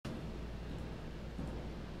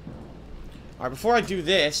Alright, before I do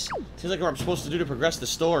this, seems like what I'm supposed to do to progress the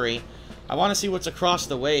story, I want to see what's across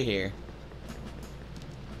the way here.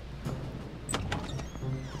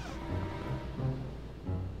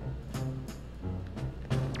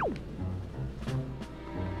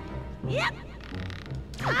 Yep.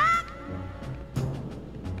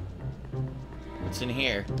 What's in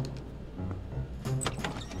here?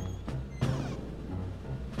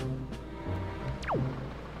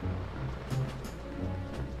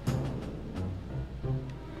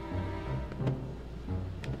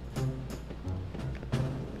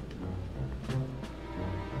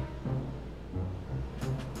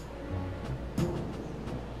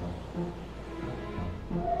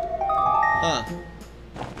 Huh.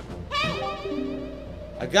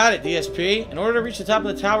 I got it, DSP. In order to reach the top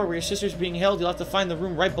of the tower where your sister's being held, you'll have to find the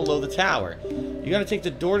room right below the tower. You gotta take the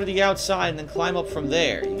door to the outside and then climb up from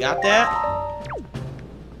there. You got that?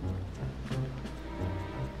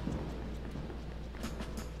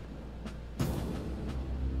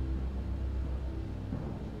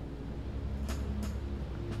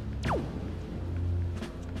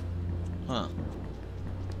 Huh.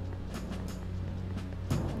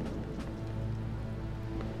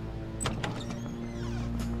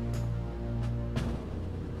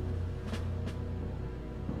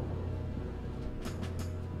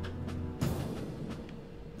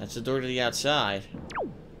 That's the door to the outside.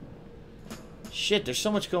 Shit, there's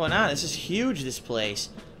so much going on. This is huge, this place.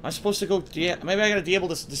 Am I supposed to go... Yeah, maybe I gotta disable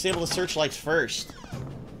the searchlights first.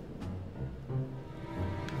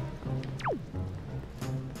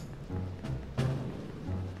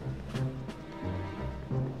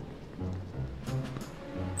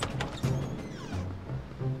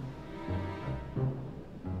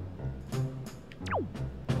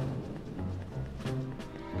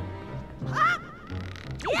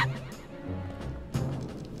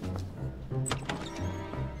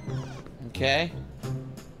 Okay.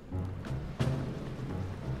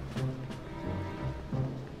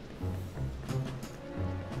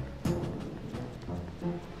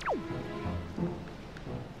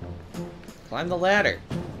 Climb the ladder.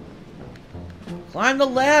 Climb the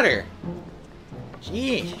ladder!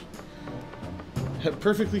 Jeez.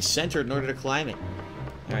 Perfectly centered in order to climb it.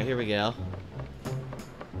 Alright, here we go.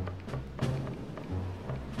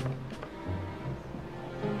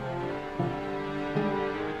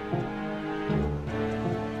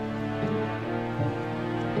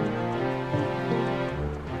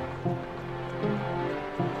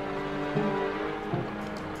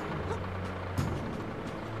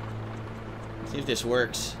 See if this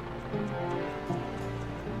works.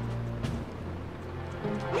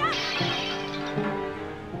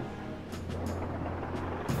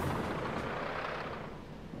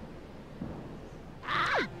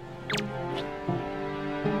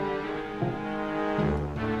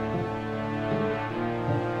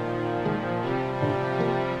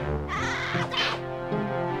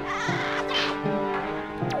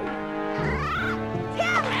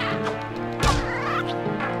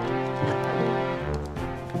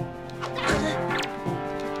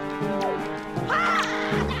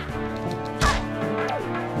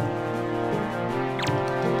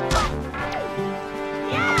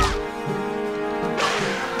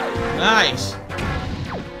 Nice!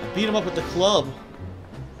 I beat him up with the club.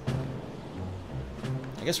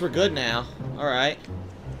 I guess we're good now. Alright.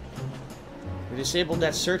 We disabled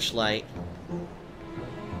that searchlight.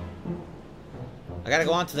 I gotta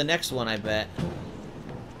go on to the next one, I bet.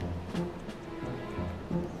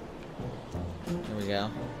 There we go.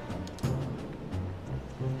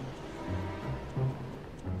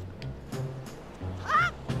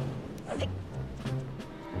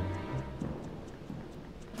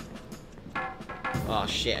 Oh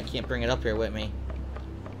shit, I can't bring it up here with me.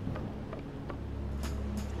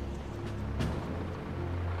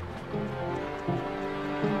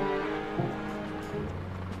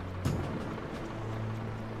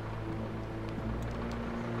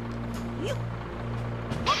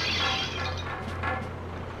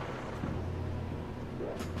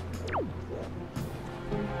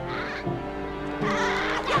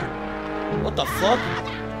 What the fuck?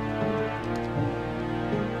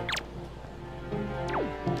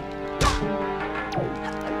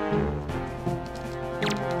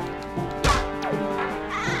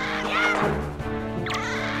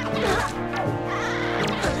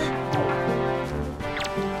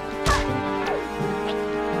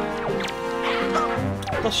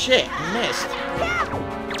 Oh shit, I missed.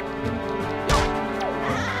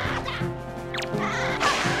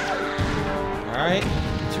 Alright,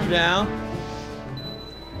 2 down.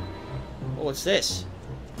 Oh, what's this?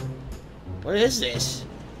 What is this?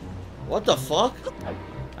 What the fuck?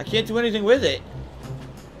 I can't do anything with it.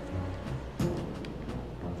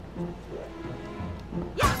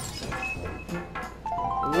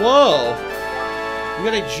 Whoa! You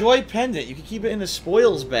got a joy pendant. You can keep it in the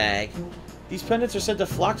spoils bag. These pendants are said to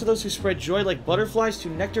flock to those who spread joy like butterflies to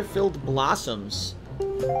nectar-filled blossoms.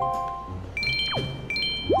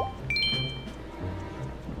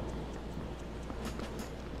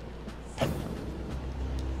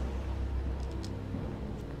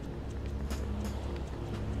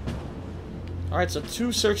 Alright, so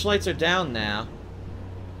 2 searchlights are down now.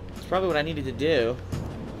 That's probably what I needed to do.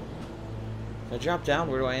 If I drop down,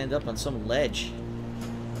 where do I end up? On some ledge.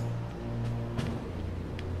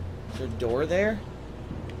 Is there a door there?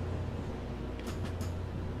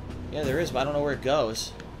 Yeah, there is, but I don't know where it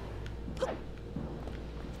goes.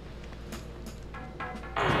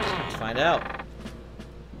 Let's find out.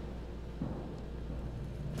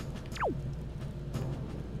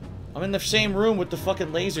 I'm in the same room with the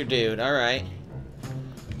fucking laser dude. Alright.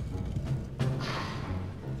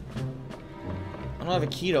 I don't have a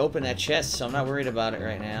key to open that chest, so I'm not worried about it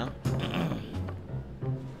right now.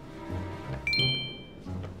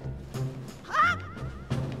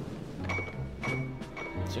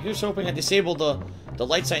 So here's hoping I disabled the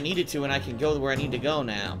lights I needed to and I can go where I need to go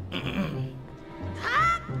now.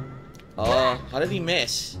 Oh, how did he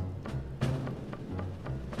miss?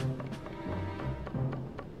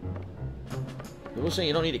 People saying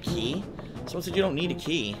you don't need a key? Someone said you don't need a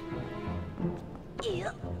key.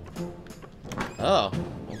 Oh,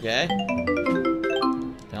 okay.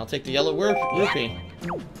 Then I'll take the yellow rupee.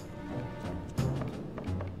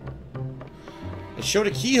 It showed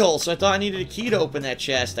a keyhole, so I thought I needed a key to open that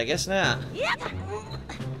chest. I guess not.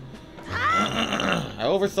 I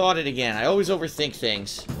overthought it again. I always overthink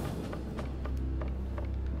things.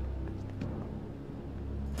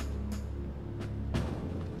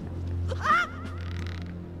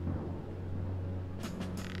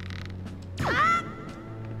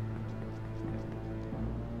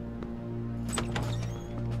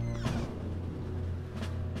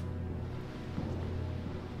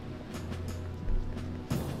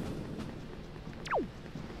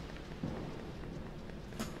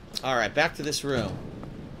 Alright, back to this room.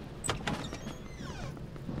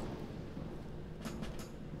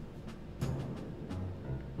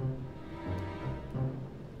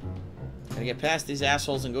 Gotta get past these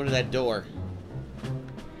assholes and go to that door.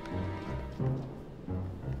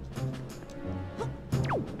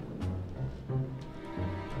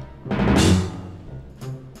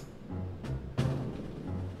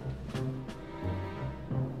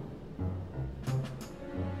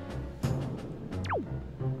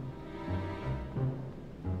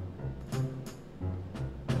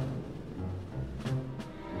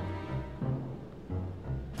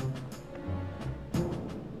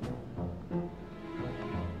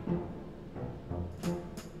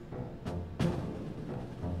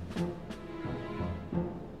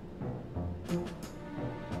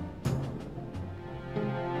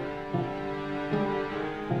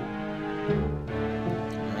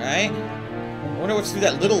 Alright. I wonder what's through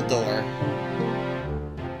that little door.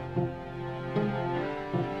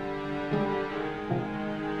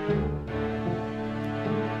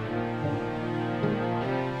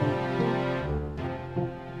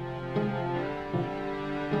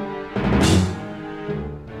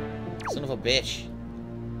 Son of a bitch.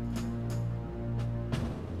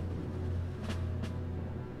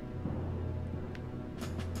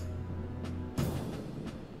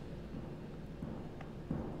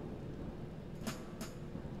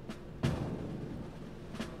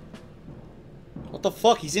 What the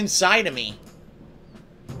fuck? He's inside of me.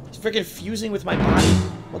 He's freaking fusing with my body.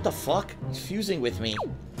 What the fuck? He's fusing with me.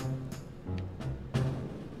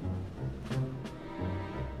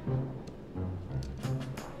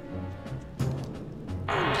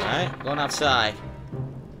 Alright, going outside.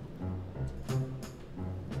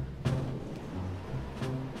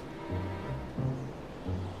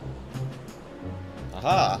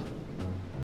 Aha.